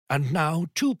And now,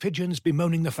 two pigeons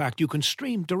bemoaning the fact you can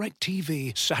stream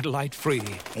DirecTV satellite-free.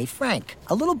 Hey, Frank,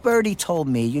 a little birdie told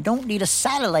me you don't need a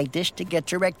satellite dish to get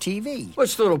DirecTV.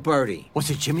 What's little birdie? Was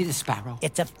it Jimmy the Sparrow?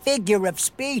 It's a figure of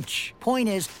speech. Point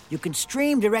is, you can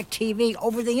stream DirecTV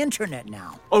over the internet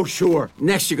now. Oh, sure.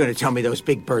 Next you're going to tell me those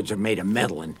big birds are made of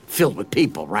metal and filled with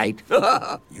people, right?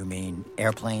 You mean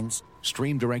airplanes?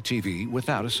 Stream DirecTV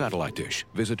without a satellite dish.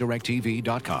 Visit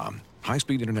DirecTV.com.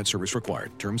 High-speed internet service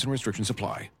required. Terms and restrictions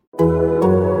apply.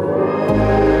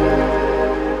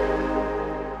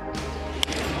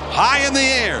 High in the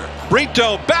air.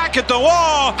 Brito back at the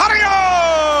wall.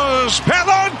 Adios,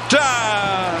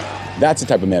 Pelota! That's the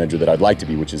type of manager that I'd like to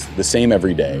be, which is the same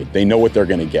every day. They know what they're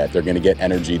going to get. They're going to get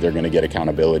energy. They're going to get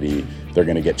accountability. They're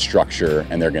going to get structure,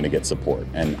 and they're going to get support.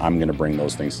 And I'm going to bring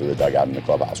those things to the dugout in the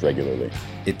clubhouse regularly.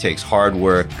 It takes hard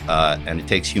work and it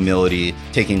takes humility,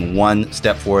 taking one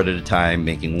step forward at a time,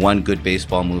 making one good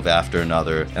baseball move after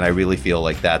another. And I really feel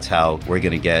like that's how we're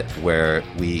going to get where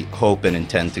we hope and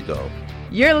intend to go.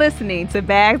 You're listening to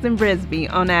Bags and Brisbee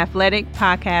on Athletic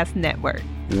Podcast Network.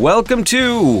 Welcome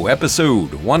to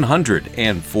episode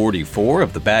 144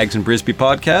 of the Bags and Brisbee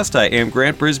podcast. I am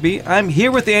Grant Brisbee. I'm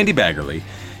here with Andy Baggerly.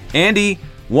 Andy,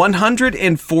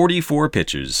 144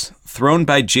 pitches thrown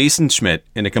by Jason Schmidt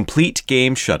in a complete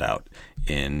game shutout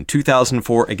in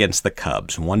 2004 against the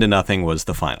Cubs. 1-0 was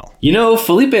the final. You know,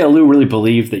 Felipe Alou really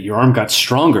believed that your arm got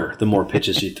stronger the more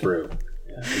pitches you threw.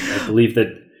 I believe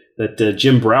that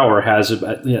Jim Brower has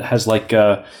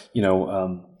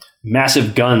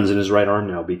massive guns in his right arm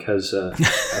now because of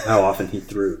how often he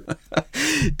threw.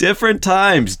 Different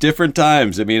times.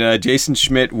 I mean, Jason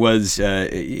Schmidt was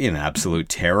in absolute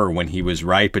terror when he was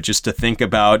right, but just to think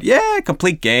about,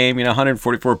 complete game,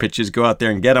 144 pitches, go out there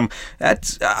and get them.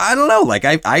 That's, I don't know, like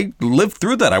I lived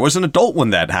through that. I was an adult when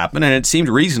that happened, and it seemed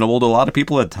reasonable to a lot of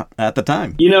people at the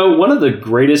time. You know, one of the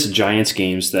greatest Giants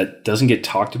games that doesn't get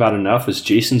talked about enough is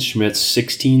Jason Schmidt's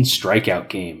 16 strikeout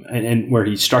game, and where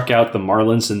he struck out the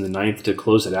Marlins in the ninth to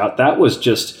close it out. That was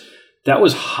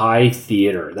high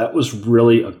theater. That was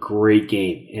really a great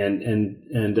game.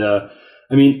 And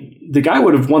I mean, the guy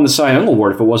would have won the Cy Young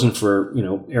Award if it wasn't for,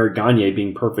 Eric Gagne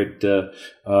being perfect in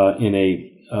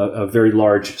a very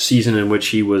large season in which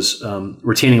he was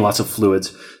retaining lots of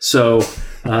fluids. So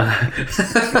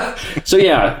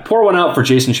pour one out for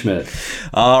Jason Schmidt.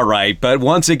 All right, but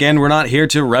once again, we're not here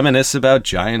to reminisce about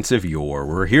Giants of yore.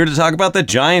 We're here to talk about the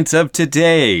Giants of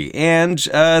today, and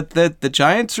the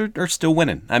Giants are still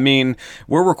winning. I mean,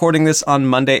 we're recording this on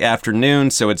Monday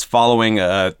afternoon, so it's following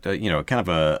a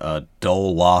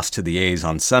dull loss to the A's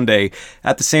on Sunday.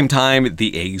 At the same time,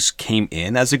 the A's came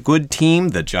in as a good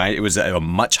team. It was a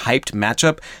much hyped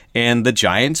matchup, and the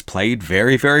Giants played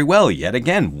very, very well yet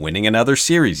again, winning another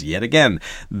series yet again.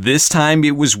 This time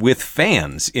it was with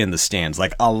fans in the stands,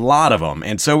 like a lot of them.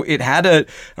 And so it had a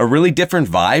really different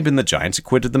vibe, and the Giants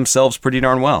acquitted themselves pretty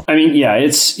darn well. I mean, yeah,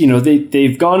 it's,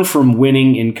 they've gone from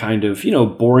winning in kind of,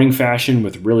 boring fashion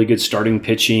with really good starting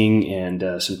pitching and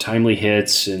some timely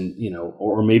hits and,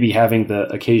 or maybe having the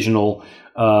occasional,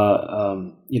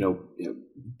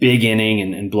 big inning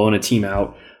and blowing a team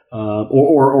out.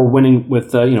 Or winning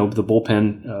with the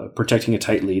bullpen protecting a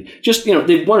tight lead. Just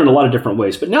they've won in a lot of different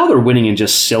ways, but now they're winning in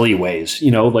just silly ways.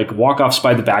 Like walk-offs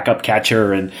by the backup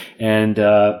catcher, and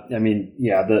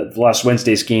the last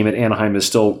Wednesday's game at Anaheim is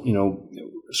still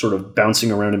sort of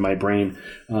bouncing around in my brain.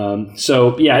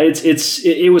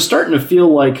 It was starting to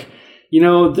feel like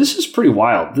this is pretty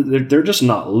wild. They're just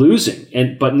not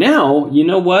losing, but now you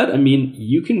know what I mean.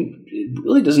 It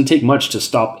really doesn't take much to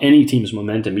stop any team's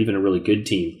momentum, even a really good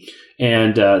team.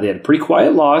 And they had a pretty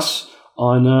quiet loss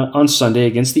on Sunday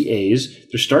against the A's.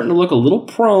 They're starting to look a little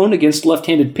prone against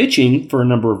left-handed pitching for a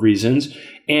number of reasons.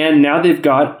 And now they've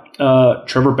got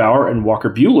Trevor Bauer and Walker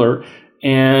Buehler.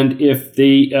 And if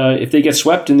they get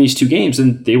swept in these two games,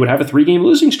 then they would have a 3-game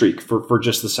losing streak for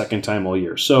just the second time all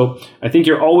year. So I think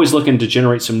you're always looking to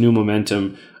generate some new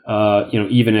momentum,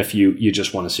 even if you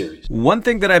just won a series. One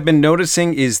thing that I've been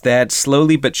noticing is that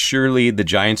slowly but surely the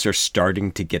Giants are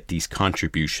starting to get these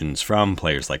contributions from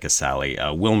players like Asali.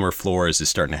 Wilmer Flores is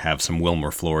starting to have some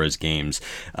Wilmer Flores games.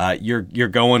 You're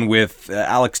going with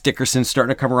Alex Dickerson starting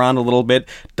to come around a little bit.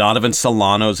 Donovan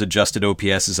Solano's adjusted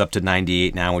OPS is up to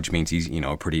 98 now, which means he's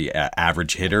a pretty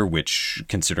average hitter, which,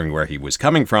 considering where he was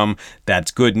coming from,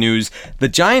 that's good news. The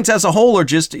Giants as a whole are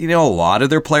just, a lot of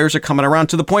their players are coming around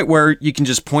to the point where you can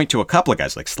just point to a couple of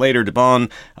guys like Slater, DeBon,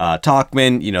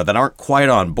 Tauchman, that aren't quite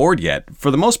on board yet.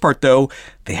 For the most part, though,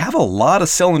 they have a lot of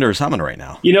cylinders humming right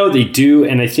now. They do,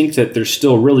 and I think that they're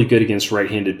still really good against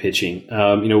right-handed pitching.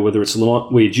 Whether it's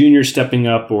Wade Jr. stepping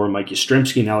up or Mike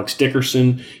Yastrzemski and Alex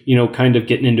Dickerson, kind of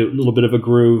getting into a little bit of a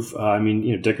groove.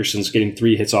 Dickerson's getting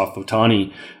 3 hits off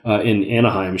Ohtani in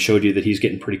Anaheim. Showed you that he's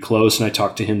getting pretty close, and I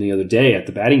talked to him the other day at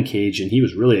the batting cage, and he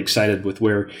was really excited with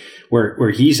where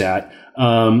he's at.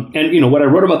 What I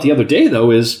wrote about the other day,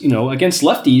 though, is, against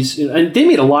lefties, and they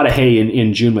made a lot of hay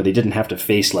in June when they didn't have to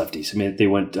face lefties. I mean, they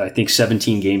went, I think,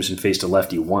 17 games and faced a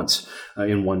lefty once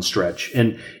in one stretch.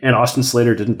 And Austin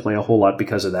Slater didn't play a whole lot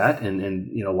because of that. And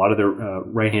a lot of their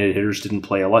right-handed hitters didn't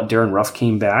play a lot. Darren Ruff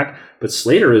came back, but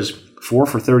Slater is 4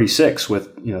 for 36 with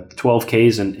 12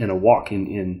 Ks and a walk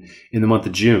in the month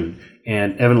of June.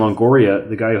 And Evan Longoria,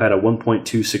 the guy who had a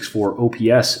 1.264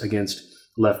 OPS against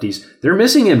lefties, they're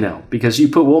missing him now because you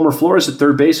put Wilmer Flores at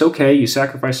third base. Okay, you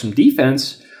sacrifice some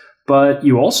defense, but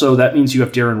that means you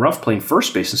have Darren Ruff playing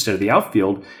first base instead of the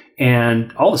outfield.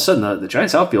 And all of a sudden, the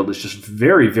Giants outfield is just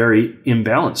very, very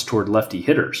imbalanced toward lefty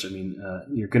hitters. I mean,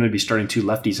 you're going to be starting 2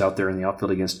 lefties out there in the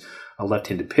outfield against a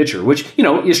left-handed pitcher, which,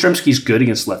 Yastrzemski's good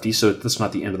against lefties, so that's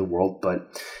not the end of the world.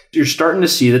 But you're starting to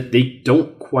see that they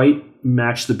don't quite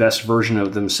match the best version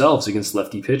of themselves against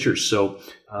lefty pitchers. So,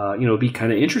 it'll be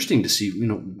kind of interesting to see,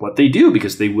 what they do,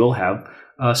 because they will have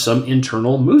some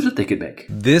internal moves that they could make.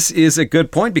 This is a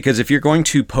good point, because if you're going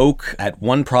to poke at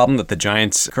one problem that the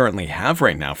Giants currently have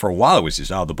right now, for a while it was just,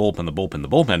 the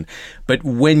bullpen. But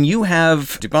when you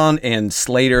have Dubon and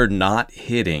Slater not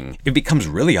hitting, it becomes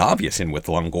really obvious. And with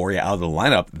Longoria out of the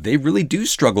lineup, they really do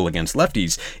struggle against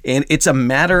lefties. And it's a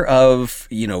matter of,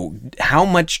 how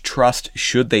much trust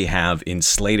should they have in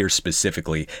Slater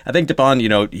specifically? I think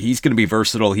Dubon, he's going to be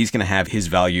versatile. He's going to have his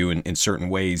value in certain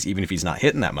ways, even if he's not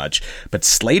hitting that much. But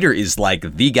Slater is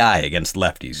like the guy against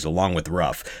lefties, along with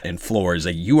Ruff and Flores.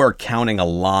 You are counting a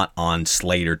lot on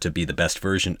Slater to be the best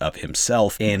version of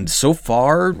himself. And so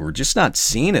far, we're just not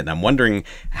seeing it. And I'm wondering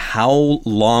how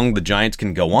long the Giants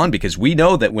can go on, because we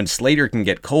know that when Slater can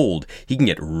get cold, he can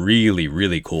get really,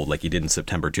 really cold, like he did in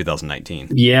September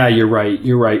 2019. Yeah, you're right.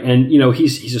 And,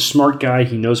 he's a smart guy.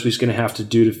 He knows what he's going to have to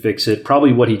do to fix it.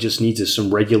 Probably what he just needs is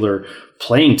some regular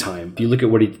playing time. If you look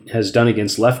at what he has done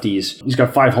against lefties, he's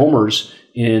got 5 homers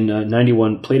in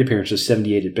 91 plate appearances,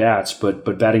 78 at bats, but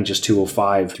batting just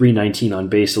 205, 319 on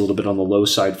base, a little bit on the low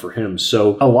side for him.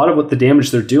 So a lot of what the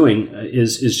damage they're doing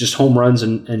is just home runs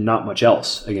and not much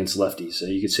else against lefties.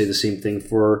 You could say the same thing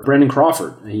for Brandon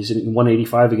Crawford. He's in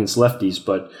 185 against lefties,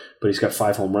 but he's got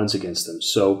 5 home runs against them.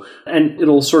 So, and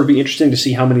it'll sort of be interesting to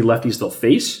see how many lefties they'll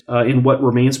face in what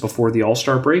remains before the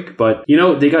All-Star break. But,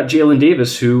 they got Jalen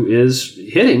Davis, who is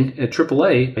hitting at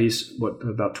AAA. He's,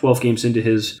 about 12 games into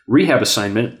his rehab assignment,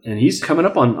 and he's coming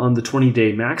up on the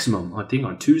 20-day maximum, I think,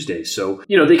 on Tuesday. So,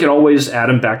 they could always add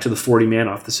him back to the 40-man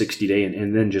off the 60-day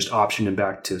and then just option him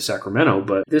back to Sacramento.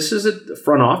 But this is a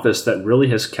front office that really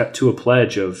has kept to a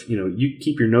pledge of, you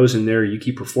keep your nose in there, you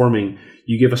keep performing,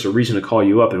 you give us a reason to call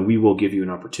you up, and we will give you an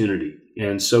opportunity.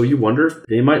 And so you wonder if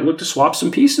they might look to swap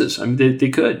some pieces. I mean, they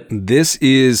could. This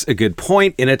is a good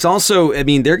point. And it's also,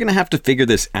 they're going to have to figure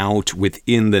this out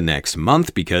within the next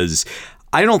month, because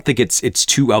I don't think it's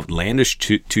too outlandish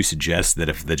to suggest that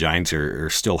if the Giants are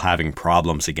still having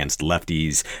problems against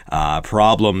lefties,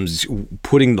 problems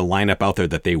putting the lineup out there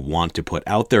that they want to put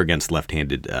out there against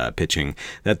left-handed pitching,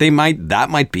 that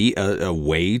might be a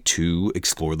way to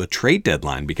explore the trade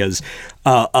deadline, because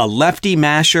a lefty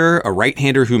masher, a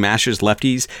right-hander who mashes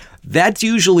lefties, that's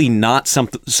usually not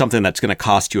something that's going to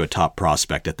cost you a top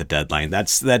prospect at the deadline.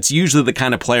 That's usually the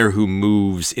kind of player who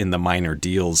moves in the minor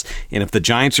deals. And if the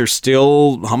Giants are still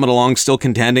humming along, still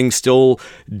contending, still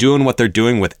doing what they're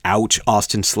doing without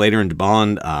Austin Slater and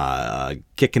Dubon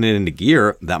kicking it into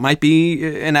gear, that might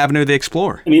be an avenue they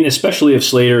explore. I mean, especially if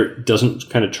Slater doesn't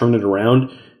kind of turn it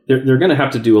around, they're going to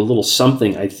have to do a little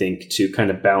something, I think, to kind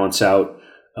of balance out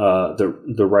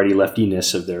the righty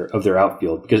leftiness of their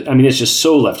outfield, because it's just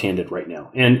so left-handed right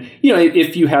now. And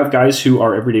if you have guys who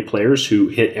are everyday players who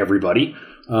hit everybody,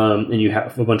 and you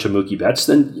have a bunch of Mookie Betts,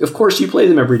 then of course you play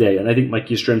them every day. And I think Mike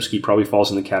Yastrzemski probably falls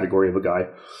in the category of a guy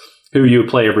who you would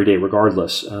play every day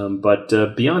regardless.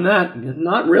 But beyond that,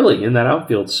 not really in that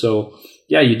outfield. So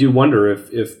yeah, you do wonder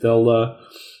if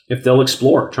they'll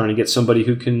explore trying to get somebody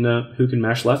who can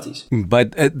mash lefties.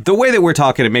 But the way that we're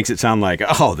talking, it makes it sound like,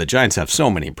 the Giants have so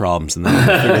many problems and then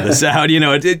figure this out.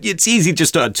 It's easy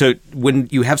just to when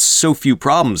you have so few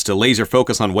problems to laser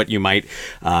focus on what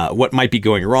might be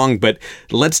going wrong. But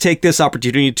let's take this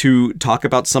opportunity to talk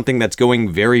about something that's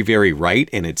going very, very right.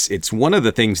 And it's one of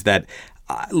the things that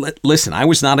Listen, I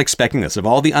was not expecting this. Of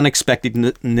all the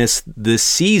unexpectedness this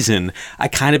season, I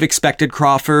kind of expected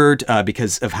Crawford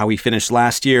because of how he finished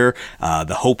last year.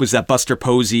 The hope was that Buster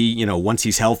Posey, once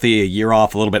he's healthy, a year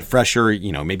off, a little bit fresher,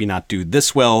 maybe not do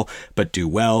this well, but do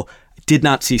well. Did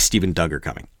not see Steven Duggar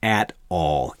coming at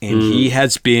all. And he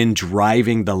has been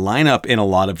driving the lineup in a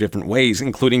lot of different ways,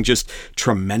 including just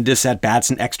tremendous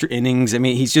at-bats and extra innings. I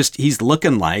mean, he's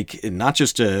looking like not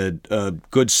just a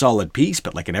good solid piece,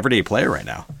 but like an everyday player right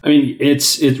now. I mean,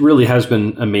 it really has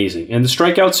been amazing. And the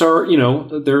strikeouts are,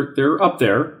 they're up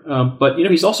there. But,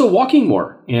 he's also walking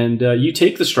more. And you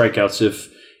take the strikeouts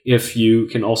if you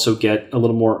can also get a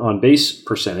little more on-base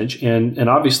percentage. And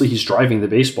obviously he's driving the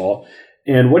baseball.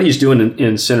 And what he's doing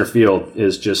in center field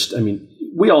is just,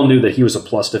 we all knew that he was a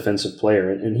plus defensive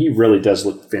player, and he really does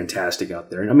look fantastic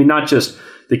out there. And not just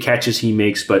the catches he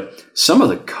makes, but some of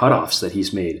the cutoffs that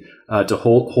he's made to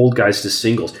hold guys to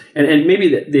singles. And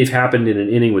maybe they've happened in an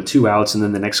inning with 2 outs, and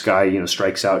then the next guy,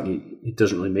 strikes out, and he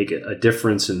doesn't really make a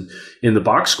difference in the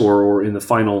box score or in the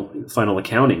final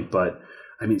accounting. But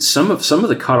some of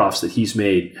the cutoffs that he's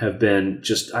made have been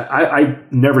just,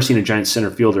 I've never seen a Giants center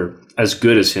fielder as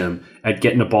good as him at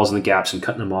getting the balls in the gaps and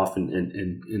cutting them off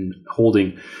and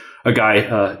holding a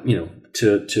guy,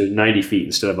 to 90 feet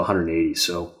instead of 180.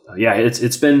 So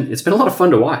it's been a lot of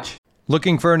fun to watch.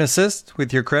 Looking for an assist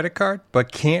with your credit card,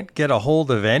 but can't get a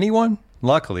hold of anyone?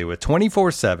 Luckily, with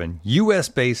 24/7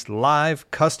 U.S.-based live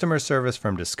customer service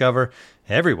from Discover,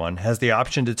 everyone has the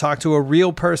option to talk to a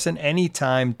real person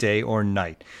anytime, day or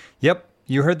night. Yep,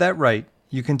 you heard that right.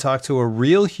 You can talk to a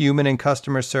real human in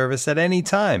customer service at any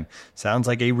time. Sounds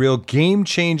like a real game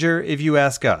changer if you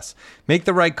ask us. Make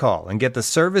the right call and get the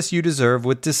service you deserve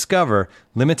with Discover.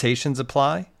 Limitations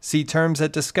apply. See terms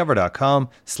at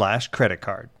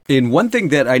discover.com/creditcard. And one thing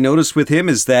that I noticed with him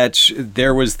is that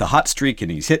there was the hot streak,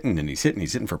 and he's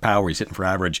hitting for power, he's hitting for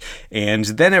average. And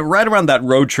then right around that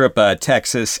road trip,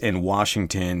 Texas and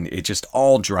Washington, it just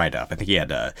all dried up. I think he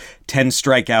had 10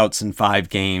 strikeouts in 5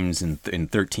 games and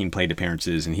 13 plate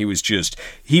appearances. And he was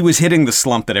hitting the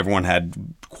slump that everyone had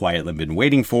quietly been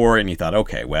waiting for. And you thought,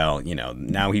 okay, well,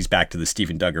 now he's back to the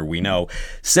Steven Duggar we know.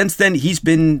 Since then, he's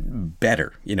been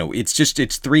better. It's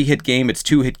 3-hit game. It's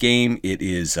 2-hit game. It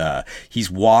is,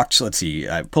 he's walked. Let's see,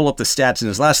 I pull up the stats. In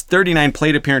his last 39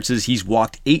 plate appearances, he's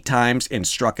walked 8 times and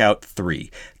struck out 3.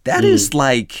 That is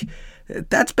like,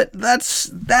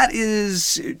 that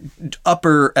is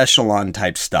upper echelon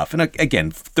type stuff. And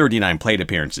again, 39 plate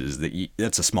appearances,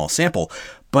 that's a small sample.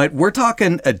 But we're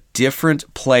talking a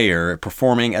different player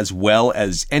performing as well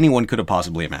as anyone could have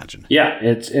possibly imagined. Yeah,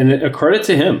 and a credit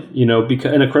to him,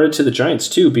 and a credit to the Giants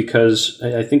too, because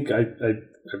I think I've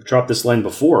dropped this line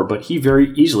before, but he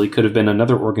very easily could have been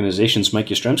another organization's Mike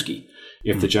Yastrzemski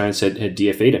if the Giants had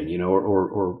DFA'd him,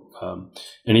 or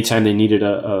anytime they needed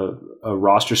a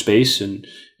roster space and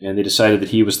they decided that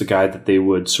he was the guy that they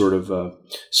would sort of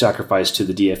sacrifice to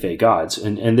the DFA gods.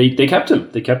 And they kept him.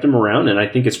 They kept him around, and I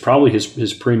think it's probably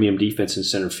his premium defense in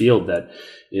center field that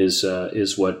is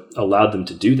what allowed them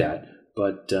to do that.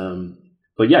 But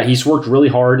yeah, he's worked really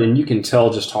hard, and you can tell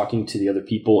just talking to the other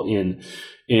people in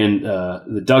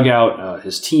the dugout,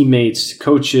 his teammates,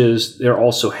 coaches, they're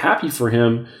also happy for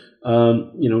him,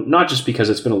 not just because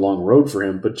it's been a long road for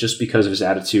him, but just because of his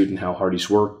attitude and how hard he's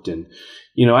worked. And,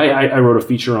 I wrote a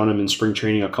feature on him in spring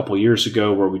training a couple of years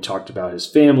ago where we talked about his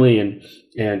family and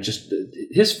just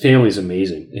his family is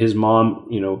amazing. His mom,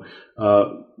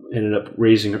 ended up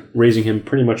raising him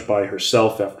pretty much by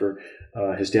herself after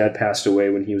his dad passed away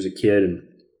when he was a kid.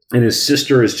 And his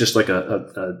sister is just like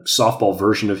a softball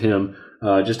version of him.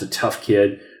 Just a tough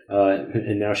kid,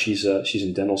 and now she's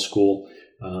in dental school.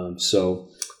 So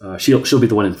she'll be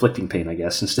the one inflicting pain, I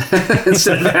guess,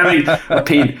 instead of having a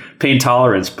pain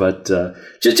tolerance. But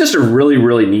just a really,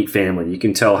 really neat family. You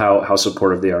can tell how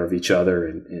supportive they are of each other,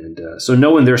 and so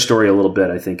knowing their story a little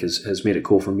bit, I think has made it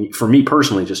cool for me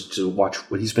personally, just to watch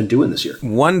what he's been doing this year.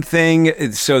 One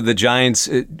thing, so the Giants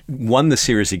won the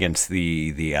series against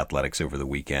the Athletics over the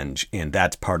weekend, and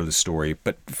that's part of the story.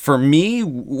 But for me,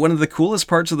 one of the coolest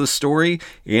parts of the story,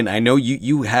 and I know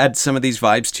you had some of these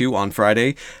vibes too on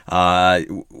Friday,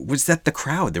 was that the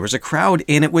crowd. There was a crowd,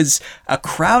 and it was a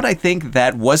crowd, I think,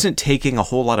 that wasn't taking a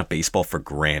whole lot of baseball for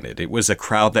granted. It was a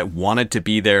crowd that wanted to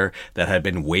be there, that had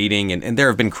been waiting, and there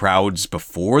have been crowds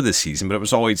before the season, but it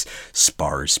was always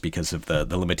sparse because of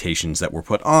the limitations that were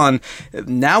put on.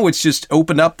 Now it's just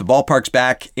opened up, the ballpark's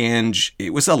back, and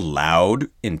it was a loud,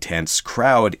 intense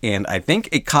crowd, and I think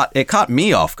it caught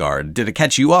me off guard. Did it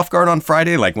catch you off guard on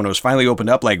Friday? Like when it was finally opened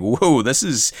up, like, whoa, this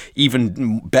is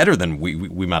even better than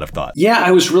we might have thought. Yeah,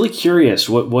 I was really curious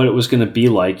what it was going to be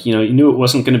like. You knew it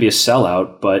wasn't going to be a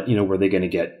sellout, but, were they going to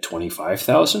get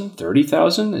 25,000,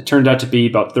 30,000? It turned out to be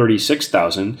about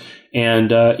 36,000.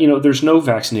 And, there's no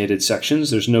vaccinated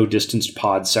sections. There's no distanced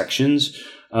pod sections.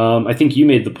 I think you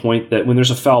made the point that when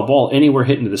there's a foul ball anywhere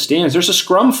hit into the stands, there's a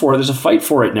scrum for it. There's a fight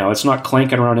for it now. It's not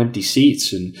clanking around empty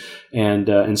seats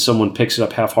and someone picks it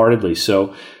up half-heartedly.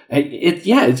 So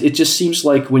it just seems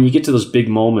like when you get to those big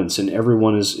moments and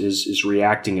everyone is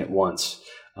reacting at once,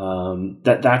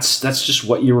 that's just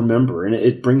what you remember, and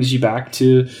it brings you back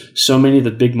to so many of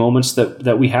the big moments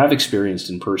that we have experienced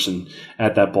in person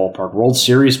at that ballpark. World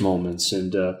Series moments,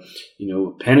 and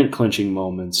pennant clinching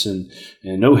moments, and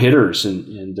no hitters,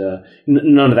 and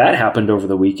none of that happened over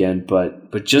the weekend.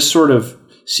 But just sort of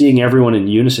seeing everyone in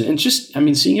unison, and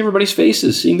seeing everybody's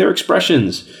faces, seeing their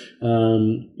expressions.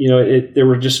 There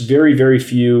were just very, very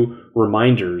few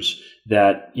reminders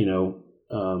that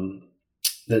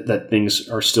that things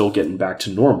are still getting back to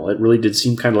normal. It really did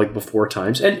seem kind of like before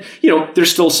times. And,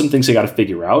 there's still some things they got to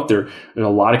figure out. There a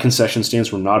lot of concession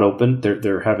stands were not open.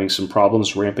 They're having some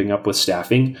problems ramping up with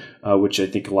staffing, which I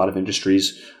think a lot of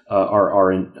industries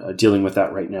are dealing with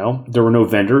that right now. There were no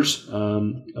vendors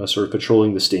sort of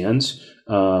patrolling the stands.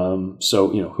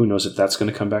 So, who knows if that's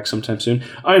going to come back sometime soon.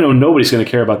 I know nobody's going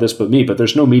to care about this but me, but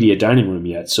there's no media dining room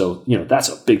yet. So, that's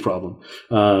a big problem.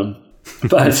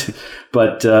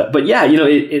 But yeah,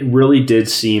 it really did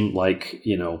seem like,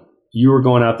 you were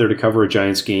going out there to cover a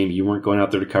Giants game. You weren't going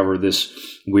out there to cover this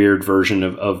weird version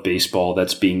of baseball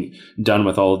that's being done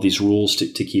with all of these rules to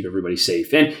keep everybody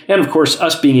safe. And of course,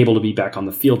 us being able to be back on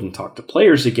the field and talk to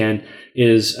players again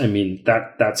is,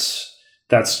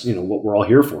 that's what we're all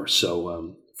here for.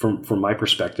 So, from my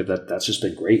perspective, that's just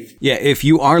been great. Yeah, if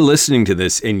you are listening to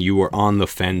this and you are on the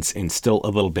fence and still a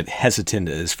little bit hesitant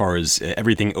as far as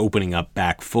everything opening up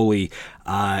back fully,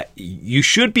 you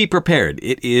should be prepared.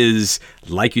 It is,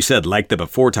 like you said, like the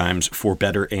before times, for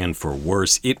better and for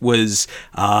worse. It was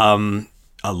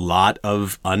a lot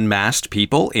of unmasked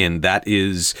people, and that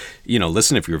is,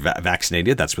 listen, if you're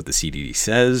vaccinated, that's what the CDC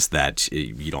says, that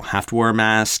you don't have to wear a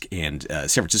mask, and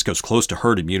San Francisco's close to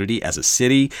herd immunity as a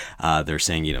city. They're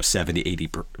saying,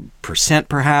 70-80%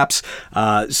 perhaps.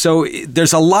 So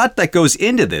there's a lot that goes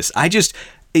into this.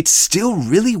 It's still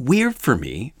really weird for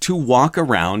me to walk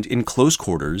around in close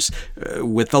quarters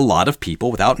with a lot of people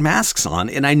without masks on.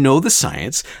 And I know the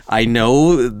science. I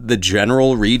know the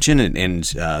general region, and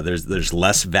there's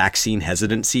less vaccine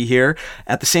hesitancy here.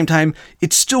 At the same time,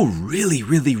 it's still really,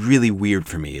 really, really weird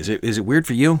for me. Is it weird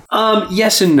for you?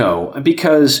 Yes and no,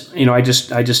 because I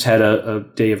just had a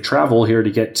day of travel here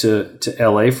to get to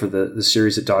LA for the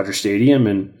series at Dodger Stadium,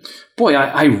 and boy,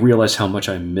 I realize how much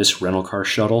I miss rental car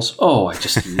shuttles. Oh, I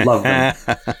just love them.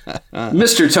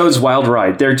 Mr. Toad's Wild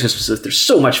Ride. They're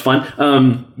so much fun.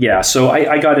 So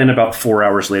I got in about 4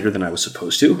 hours later than I was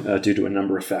supposed to due to a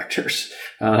number of factors,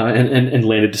 and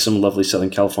landed to some lovely Southern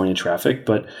California traffic.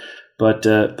 But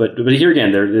here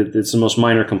again, it's the most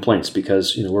minor complaints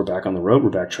because we're back on the road, we're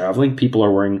back traveling. People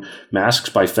are wearing masks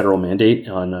by federal mandate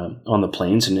on the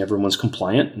planes, and everyone's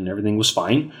compliant, and everything was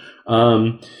fine.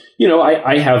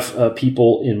 I have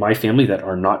people in my family that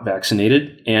are not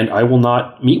vaccinated, and I will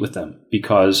not meet with them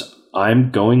because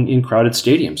I'm going in crowded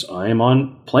stadiums. I am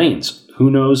on planes. Who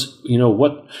knows,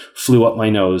 what flew up my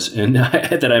nose and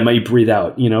that I might breathe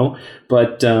out,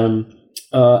 But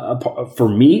for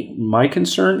me, my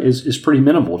concern is pretty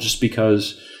minimal, just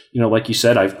because, like you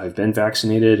said, I've been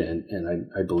vaccinated, and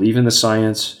I believe in the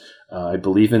science. I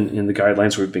believe in the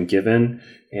guidelines we've been given,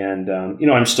 and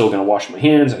I'm still going to wash my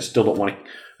hands. I still don't want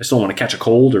to catch a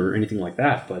cold or anything like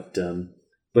that.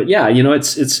 But yeah,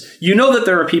 it's that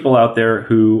there are people out there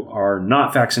who are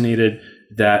not vaccinated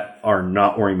that are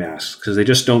not wearing masks because they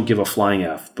just don't give a flying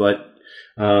F. But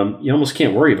you almost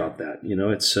can't worry about that.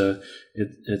 It's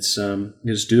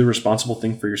just do the responsible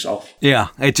thing for yourself. Yeah,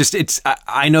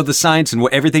 I know the science, and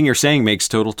everything you're saying makes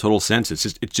total sense. It's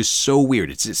just so weird.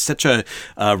 It's such a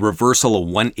reversal of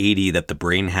 180 that the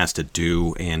brain has to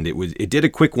do, and it did a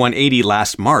quick 180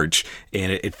 last March,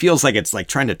 and it feels like it's like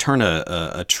trying to turn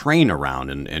a train around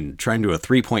and trying to do a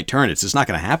 3-point turn. It's just not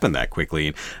going to happen that quickly.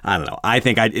 And I don't know. I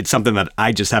think it's something that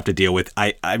I just have to deal with.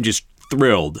 I'm just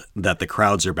thrilled that the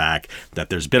crowds are back, that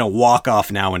there's been a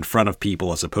walk-off now in front of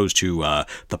people as opposed to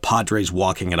the Padres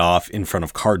walking it off in front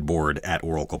of cardboard at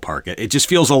Oracle Park. It just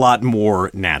feels a lot more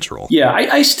natural. Yeah,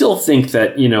 I still think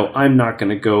that, I'm not going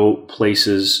to go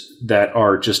places that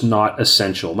are just not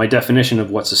essential. My definition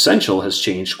of what's essential has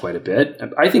changed quite a bit.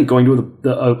 I think going to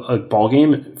a ball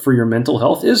game for your mental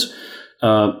health is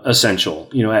essential.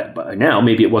 Now,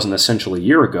 maybe it wasn't essential a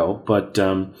year ago, but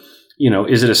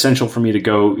is it essential for me to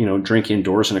go, drink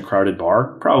indoors in a crowded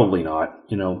bar? Probably not.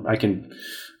 I can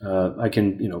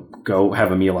go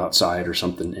have a meal outside or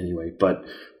something anyway.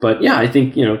 But yeah, I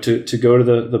think, to go to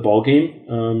the ball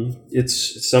game,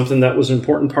 it's something that was an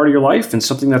important part of your life and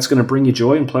something that's going to bring you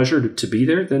joy and pleasure to be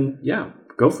there. Then yeah,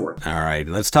 go for it. All right,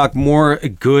 let's talk more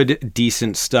good,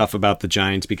 decent stuff about the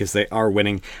Giants because they are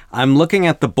winning. I'm looking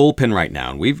at the bullpen right now,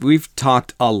 and we've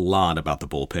talked a lot about the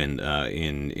bullpen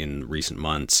in recent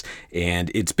months,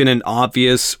 and it's been an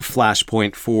obvious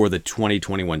flashpoint for the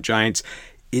 2021 Giants.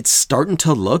 It's starting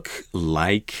to look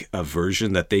like a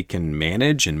version that they can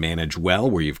manage and manage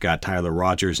well, where you've got Tyler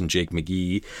Rogers and Jake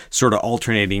McGee sort of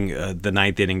alternating the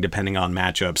ninth inning depending on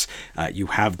matchups. You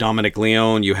have Dominic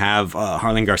Leone, you have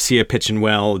Harlan Garcia pitching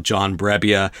well. John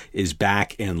Brebbia is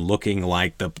back and looking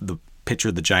like the pitcher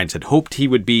the Giants had hoped he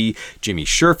would be. Jimmy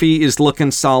Sherfy is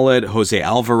looking solid. Jose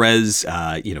Alvarez,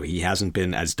 he hasn't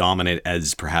been as dominant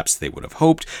as perhaps they would have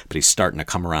hoped, but he's starting to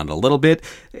come around a little bit.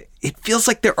 It feels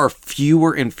like there are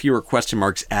fewer and fewer question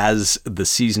marks as the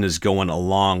season is going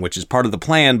along, which is part of the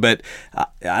plan, but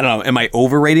I don't know. Am I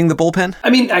overrating the bullpen? I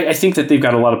mean, I think that they've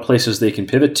got a lot of places they can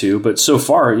pivot to, but so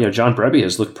far, John Brebbia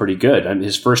has looked pretty good. I mean,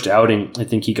 his first outing, I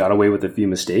think he got away with a few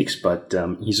mistakes, but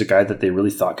he's a guy that they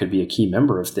really thought could be a key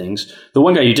member of things. The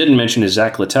one guy you didn't mention is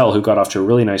Zach Littell, who got off to a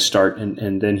really nice start,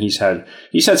 and then he's had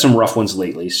some rough ones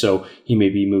lately, so he may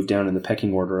be moved down in the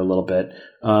pecking order a little bit.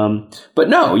 But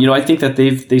no, I think that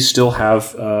they still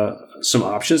have some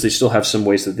options. They still have some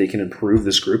ways that they can improve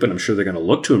this group, and I'm sure they're going to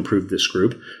look to improve this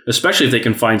group, especially if they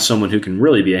can find someone who can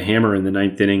really be a hammer in the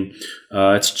ninth inning.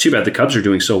 It's too bad the Cubs are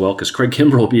doing so well because Craig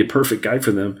Kimbrell will be a perfect guy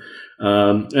for them.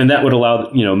 And that would allow,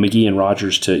 McGee and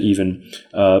Rogers to even,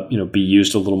 be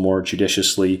used a little more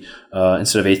judiciously.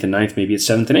 Instead of 8th and 9th, maybe it's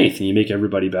 7th and 8th, and you make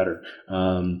everybody better.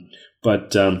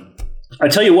 But I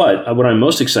tell you what I'm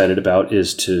most excited about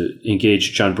is to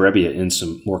engage John Brebbia in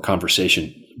some more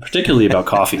conversation, particularly about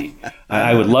coffee.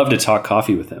 I would love to talk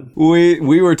coffee with him. We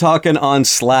were talking on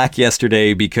Slack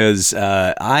yesterday because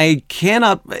I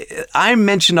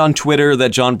mentioned on Twitter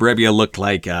that John Brebbia looked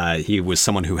like he was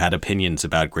someone who had opinions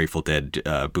about Grateful Dead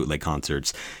bootleg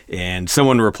concerts. And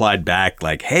someone replied back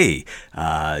like, hey,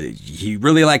 he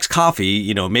really likes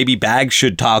coffee. Maybe Bags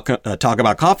should talk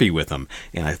about coffee with him.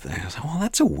 And I thought, well,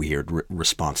 that's a weird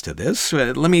response to this.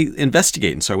 Let me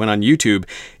investigate. And so I went on YouTube,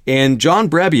 and John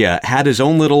Brebbia had his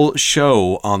own little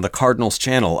show on the Cardinals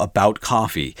channel about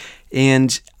coffee.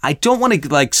 And I don't want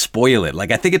to spoil it.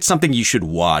 I think it's something you should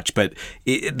watch, but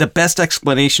the best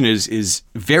explanation is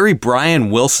very Brian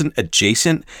Wilson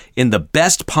adjacent in the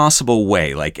best possible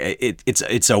way.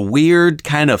 It's a weird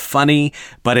kind of funny,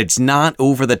 but it's not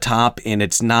over the top and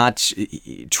it's not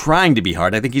trying to be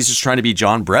hard. I think he's just trying to be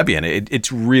John Brebbia, and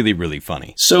it's really, really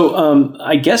funny. So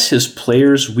I guess his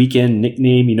Players Weekend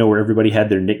nickname, where everybody had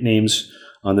their nicknames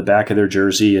on the back of their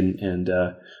jersey, and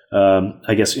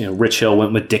I guess Rich Hill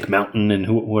went with Dick Mountain and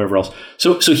whoever else.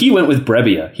 So he went with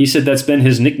Brebbia. He said that's been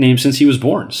his nickname since he was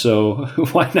born. So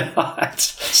why not?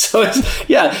 So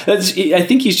I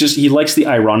think he likes the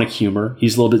ironic humor.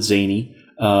 He's a little bit zany.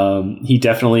 He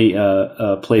definitely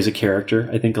plays a character,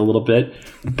 I think, a little bit,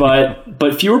 but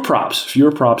fewer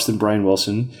props than Brian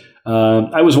Wilson.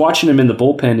 I was watching him in the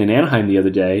bullpen in Anaheim the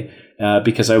other day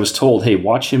because I was told, hey,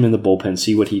 watch him in the bullpen,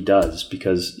 see what he does,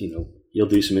 because he'll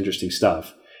do some interesting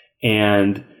stuff.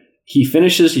 And he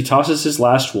tosses his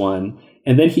last one,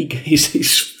 and then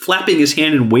he's flapping his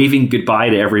hand and waving goodbye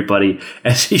to everybody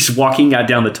as he's walking out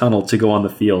down the tunnel to go on the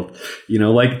field.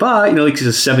 Bye. Like he's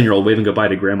a 7-year-old waving goodbye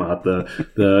to grandma at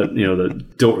the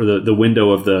door, the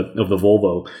window of the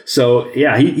Volvo. So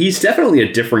yeah, he's definitely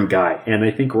a different guy, and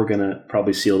I think we're gonna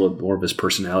probably see a little more of his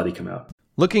personality come out.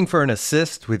 Looking for an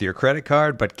assist with your credit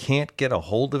card but can't get a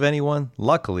hold of anyone?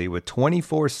 Luckily, with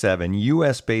 24/7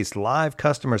 U.S.-based live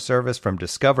customer service from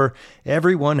Discover,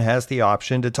 everyone has the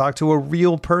option to talk to a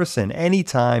real person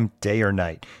anytime, day or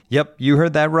night. Yep, you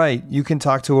heard that right. You can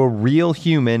talk to a real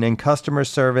human in customer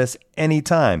service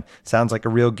anytime. Sounds like a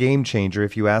real game changer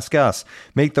if you ask us.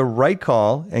 Make the right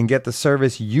call and get the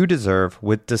service you deserve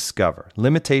with Discover.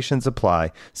 Limitations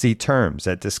apply. See terms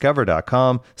at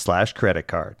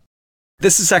discover.com/creditcard.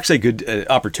 This is actually a good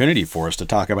opportunity for us to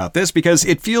talk about this because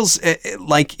it feels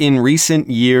like in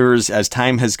recent years, as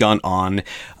time has gone on,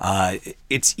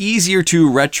 it's easier to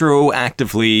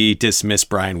retroactively dismiss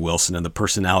Brian Wilson and the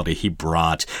personality he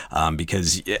brought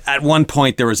because at one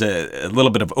point there was a little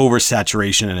bit of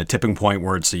oversaturation and a tipping point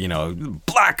where it's,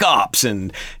 Black Ops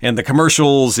and the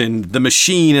commercials and the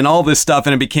machine and all this stuff.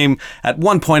 And it became at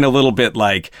one point a little bit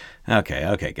like,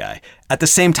 okay, guy. At the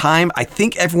same time, I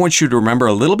think everyone should remember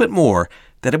a little bit more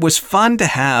that it was fun to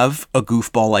have a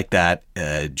goofball like that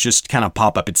just kind of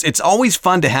pop up. It's always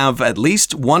fun to have at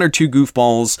least one or two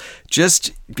goofballs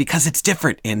just because it's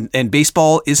different, and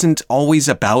baseball isn't always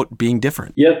about being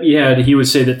different. Yep, yeah, he would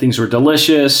say that things were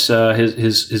delicious.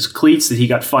 His cleats that he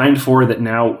got fined for that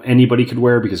now anybody could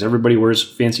wear because everybody wears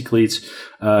fancy cleats.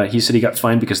 He said he got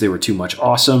fined because they were too much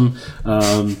awesome.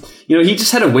 He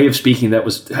just had a way of speaking that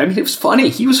was, it was funny.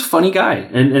 He was a funny guy,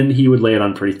 and he would lay it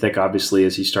on pretty thick, obviously,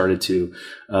 as he started to,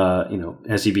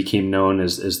 as he became known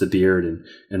as the Beard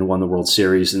and won the World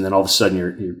Series. And then all of a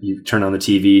sudden you turn on the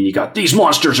TV and you got, these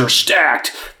monsters are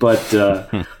stacked. But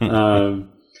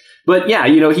yeah,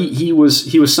 he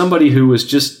was somebody who was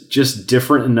just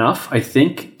different enough, I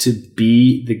think, to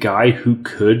be the guy who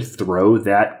could throw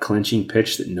that clinching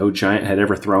pitch that no Giant had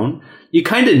ever thrown. You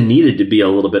kind of needed to be a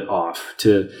little bit off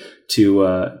to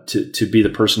be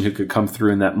the person who could come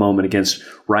through in that moment against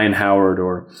Ryan Howard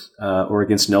or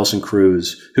against Nelson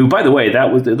Cruz, who, by the way,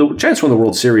 that was the Giants won the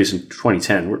World Series in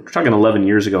 2010. We're talking 11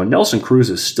 years ago, and Nelson Cruz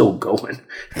is still going.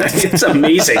 It's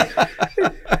amazing.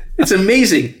 It's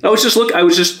amazing. I was just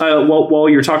while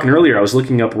you were talking earlier, I was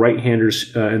looking up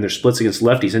right-handers and their splits against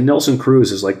lefties, and Nelson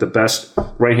Cruz is like the best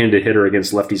right-handed hitter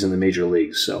against lefties in the major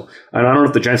leagues. So I don't know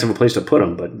if the Giants have a place to put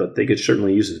him, but they could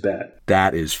certainly use his bat.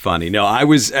 That is funny. No, I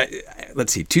was,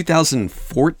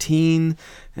 2015,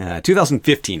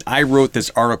 I wrote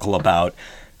this article about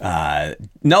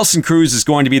Nelson Cruz is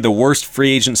going to be the worst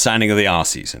free agent signing of the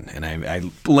offseason. And I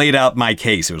laid out my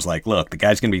case. It was like, look, the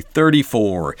guy's going to be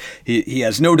 34. He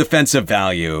has no defensive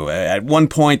value. At one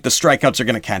point, the strikeouts are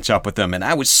going to catch up with him. And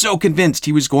I was so convinced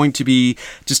he was going to be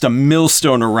just a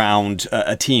millstone around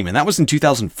a team. And that was in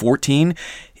 2014.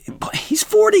 He's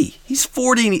 40. He's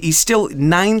 40 and he's still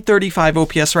 935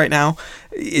 OPS right now.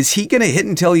 Is he going to hit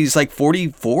until he's like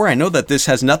 44? I know that this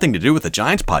has nothing to do with the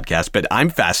Giants podcast, but I'm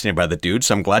fascinated by the dude,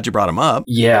 so I'm glad you brought him up.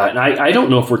 Yeah, and I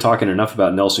don't know if we're talking enough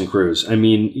about Nelson Cruz. I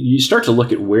mean, you start to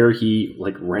look at where he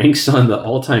ranks on the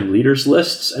all-time leaders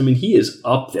lists. I mean, he is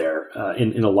up there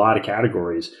in a lot of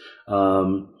categories.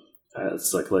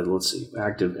 Let's see,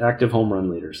 active home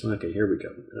run leaders. Okay, here we go.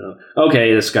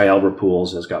 Okay, this guy Albert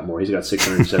Pujols has got more. He's got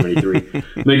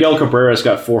 673. Miguel Cabrera's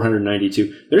got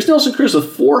 492. There's Nelson Cruz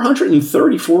with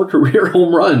 434 career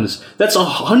home runs. That's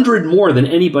 100 more than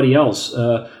anybody else.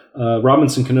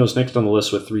 Robinson Cano's next on the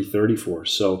list with 334.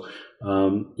 So,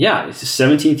 it's his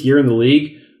 17th year in the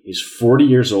league. He's 40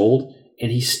 years old.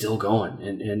 And he's still going.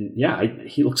 And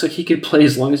he looks like he could play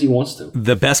as long as he wants to.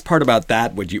 The best part about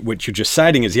that, what you're just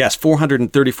citing is, yes,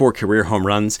 434 career home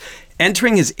runs.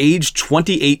 Entering his age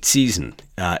 28 season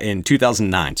in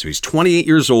 2009. So he's 28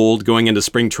 years old going into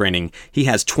spring training. He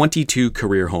has 22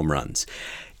 career home runs.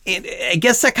 And I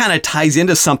guess that kind of ties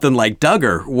into something like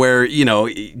Duggar, where,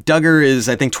 Duggar is,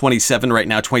 I think, 27 right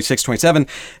now, 26, 27.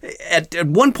 At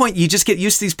one point, you just get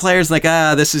used to these players like,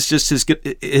 this is just his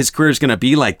career is going to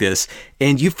be like this.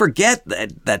 And you forget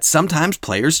that sometimes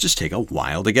players just take a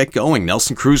while to get going.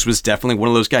 Nelson Cruz was definitely one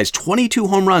of those guys. 22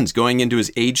 home runs going into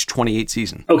his age 28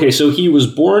 season. Okay, so he was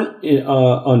born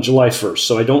on July 1st,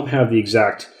 so I don't have the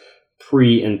exact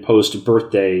pre- and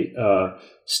post-birthday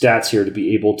stats here to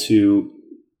be able to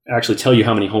actually tell you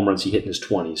how many home runs he hit in his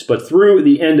 20s. But through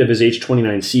the end of his age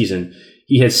 29 season,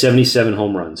 he had 77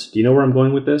 home runs. Do you know where I'm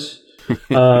going with this?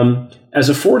 As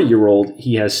a 40-year-old,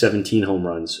 he has 17 home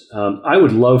runs. I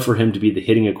would love for him to be the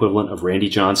hitting equivalent of Randy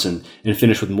Johnson and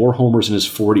finish with more homers in his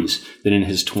 40s than in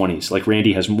his 20s. Like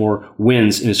Randy has more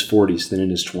wins in his 40s than in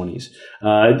his 20s.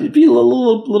 It'd be a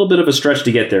little bit of a stretch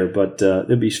to get there, but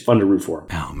it'd be fun to root for.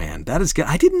 Oh, man, that is good.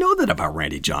 I didn't know that about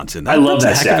Randy Johnson. I love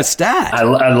that stat. That's a heck of a stat. I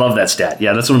love that stat.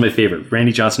 Yeah, that's one of my favorites.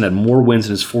 Randy Johnson had more wins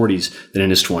in his 40s than in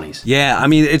his 20s. Yeah, I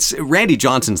mean, Randy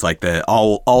Johnson's like the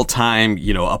all-time,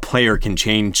 a player can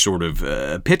change sort of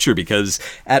pitcher, because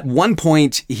at one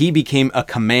point he became a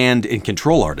command and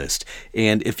control artist.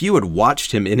 And if you had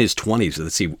watched him in his 20s,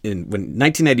 let's see, when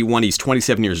 1991, he's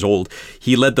 27 years old,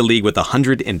 he led the league with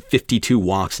 152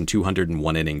 walks and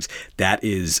 201 innings. That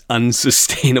is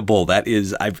unsustainable. That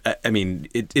is,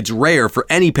 it's rare for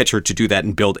any pitcher to do that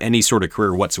and build any sort of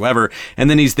career whatsoever. And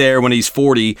then he's there when he's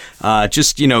 40,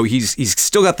 he's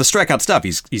still got the strikeout stuff.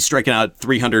 He's striking out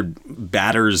 300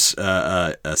 batters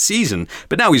a season,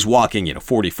 but now he's walking,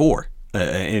 44.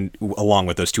 Along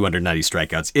with those 290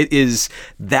 strikeouts.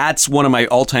 That's one of my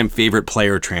all-time favorite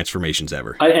player transformations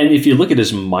ever. And if you look at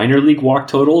his minor league walk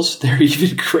totals, they're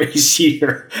even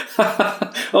crazier.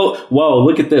 Oh, whoa,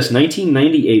 look at this.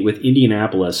 1998 with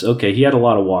Indianapolis. Okay, he had a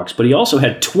lot of walks, but he also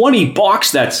had 20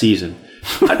 balks that season.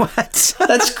 What?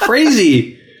 That's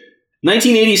crazy.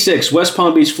 1986, West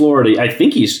Palm Beach, Florida. I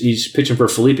think he's pitching for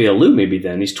Felipe Alou maybe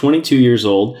then. He's 22 years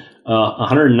old.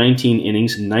 119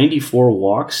 innings, 94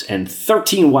 walks, and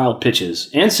 13 wild pitches,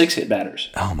 and 6 hit batters.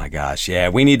 Oh my gosh, yeah.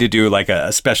 We need to do like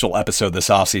a special episode this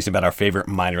offseason about our favorite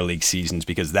minor league seasons,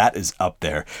 because that is up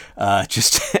there. I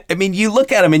mean, you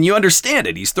look at him and you understand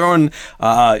it. He's throwing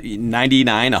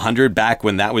 99, 100 back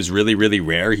when that was really, really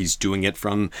rare. He's doing it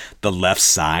from the left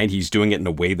side. He's doing it in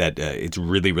a way that it's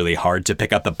really, really hard to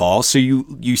pick up the ball. So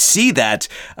you see that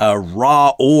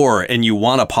raw ore and you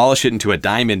want to polish it into a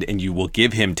diamond, and you will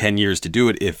give him 10 years to do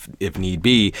it if need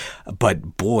be.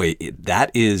 But boy,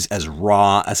 that is as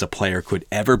raw as a player could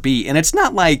ever be. And it's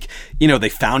not like, they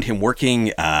found him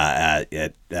working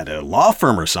at a law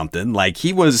firm or something. Like,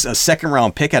 he was a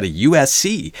second-round pick out of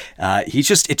USC.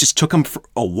 It just took him for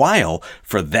a while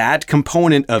for that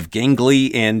component of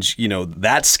gangly and,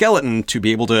 that skeleton to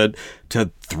be able to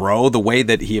throw the way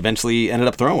that he eventually ended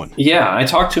up throwing. Yeah, I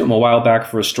talked to him a while back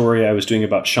for a story I was doing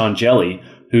about Sean Jelly,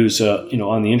 who's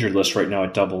on the injured list right now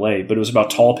at AA, but it was about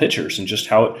tall pitchers and just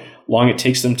how long it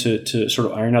takes them to sort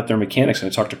of iron out their mechanics.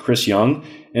 And I talked to Chris Young,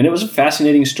 and it was a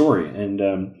fascinating story. And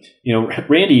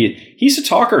Randy, he's a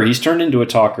talker. He's turned into a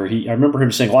talker. I remember him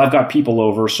saying, "Well, I've got people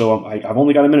over, so I've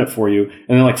only got a minute for you."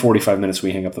 And then like 45 minutes,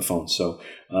 we hang up the phone. So,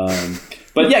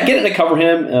 but yeah, getting to cover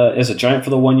him as a Giant for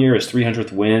the 1 year, his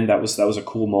 300th win, that was a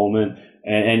cool moment.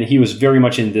 And he was very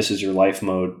much in this is your life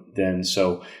mode then.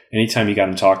 So anytime you got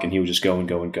him talking, he would just go and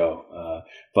go and go.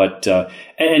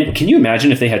 And can you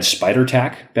imagine if they had Spider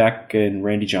Tack back in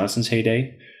Randy Johnson's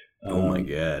heyday? Oh my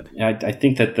God! I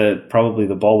think that probably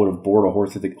the ball would have bored a hole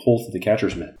through the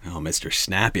catcher's mitt. Oh, Mr.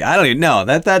 Snappy! I don't even know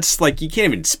that's like, you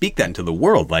can't even speak that into the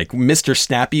world. Like, Mr.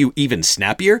 Snappy, even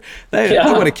snappier.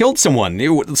 That would have killed someone.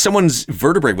 Someone's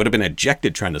vertebrae would have been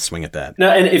ejected trying to swing at that.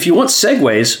 Now, and if you want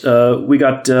segues, we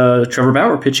got Trevor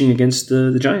Bauer pitching against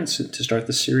the Giants to start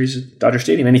the series at Dodger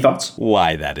Stadium. Any thoughts?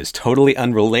 Why, that is totally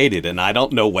unrelated, and I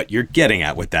don't know what you're getting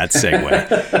at with that segue.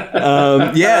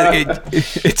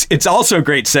 It's also a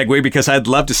great segue, because I'd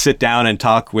love to sit down and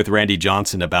talk with Randy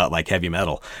Johnson about like heavy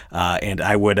metal. And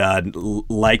I would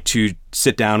like to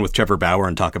sit down with Trevor Bauer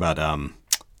and talk about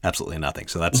absolutely nothing.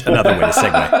 So that's another way to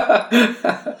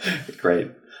segue. Great.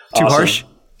 Too awesome. harsh?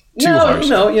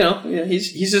 No,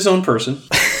 he's his own person.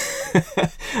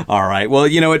 All right. Well,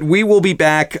 you know what? We will be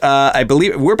back. I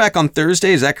believe we're back on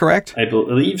Thursday. Is that correct? I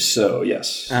believe so,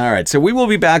 yes. All right. So we will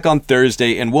be back on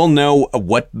Thursday, and we'll know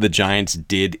what the Giants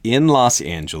did in Los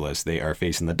Angeles. They are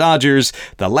facing the Dodgers.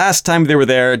 The last time they were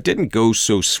there, it didn't go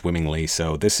so swimmingly.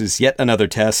 So this is yet another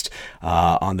test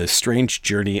on the strange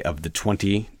journey of the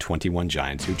 2021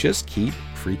 Giants, who just keep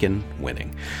freaking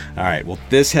winning. All right. Well,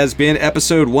 this has been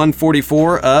episode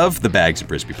 144 of the Bags and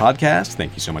Brisbee podcast.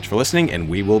 Thank you so much for listening, and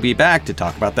we will be back to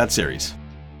talk about that series.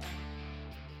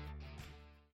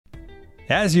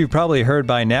 As you've probably heard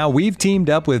by now, we've teamed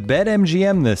up with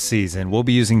BetMGM this season. We'll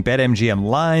be using BetMGM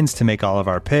lines to make all of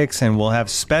our picks, and we'll have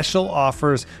special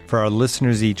offers for our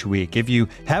listeners each week. If you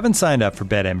haven't signed up for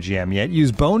BetMGM yet,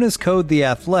 use bonus code The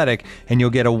Athletic, and you'll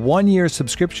get a 1-year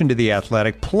subscription to The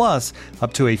Athletic, plus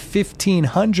up to a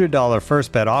 $1,500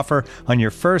 first bet offer on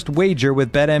your first wager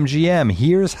with BetMGM.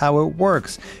 Here's how it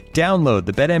works. Download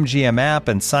the BetMGM app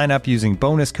and sign up using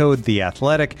bonus code The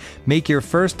Athletic. Make your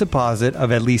first deposit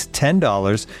of at least $10.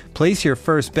 Place your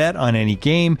first bet on any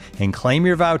game and claim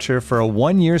your voucher for a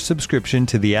 1-year subscription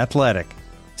to The Athletic.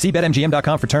 See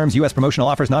BetMGM.com for terms. U.S. promotional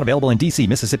offers not available in D.C.,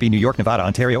 Mississippi, New York, Nevada,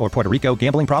 Ontario, or Puerto Rico.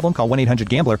 Gambling problem? Call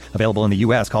 1-800-GAMBLER. Available in the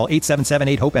U.S. Call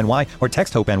 877-8-HOPE-NY or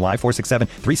text HOPE-NY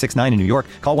 467-369 in New York.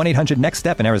 Call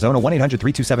 1-800-NEXT-STEP in Arizona.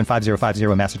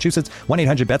 1-800-327-5050 in Massachusetts.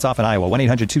 1-800-BETS-OFF in Iowa.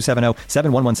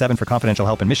 1-800-270-7117 for confidential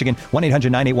help in Michigan.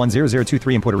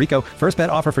 1-800-981-0023 in Puerto Rico. First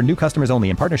bet offer for new customers only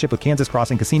in partnership with Kansas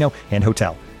Crossing Casino and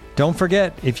Hotel. Don't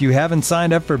forget, if you haven't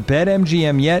signed up for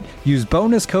BetMGM yet, use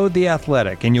bonus code The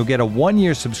Athletic, and you'll get a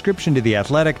 1-year subscription to The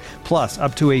Athletic, plus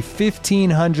up to a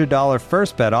 $1,500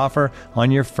 first bet offer on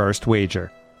your first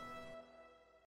wager.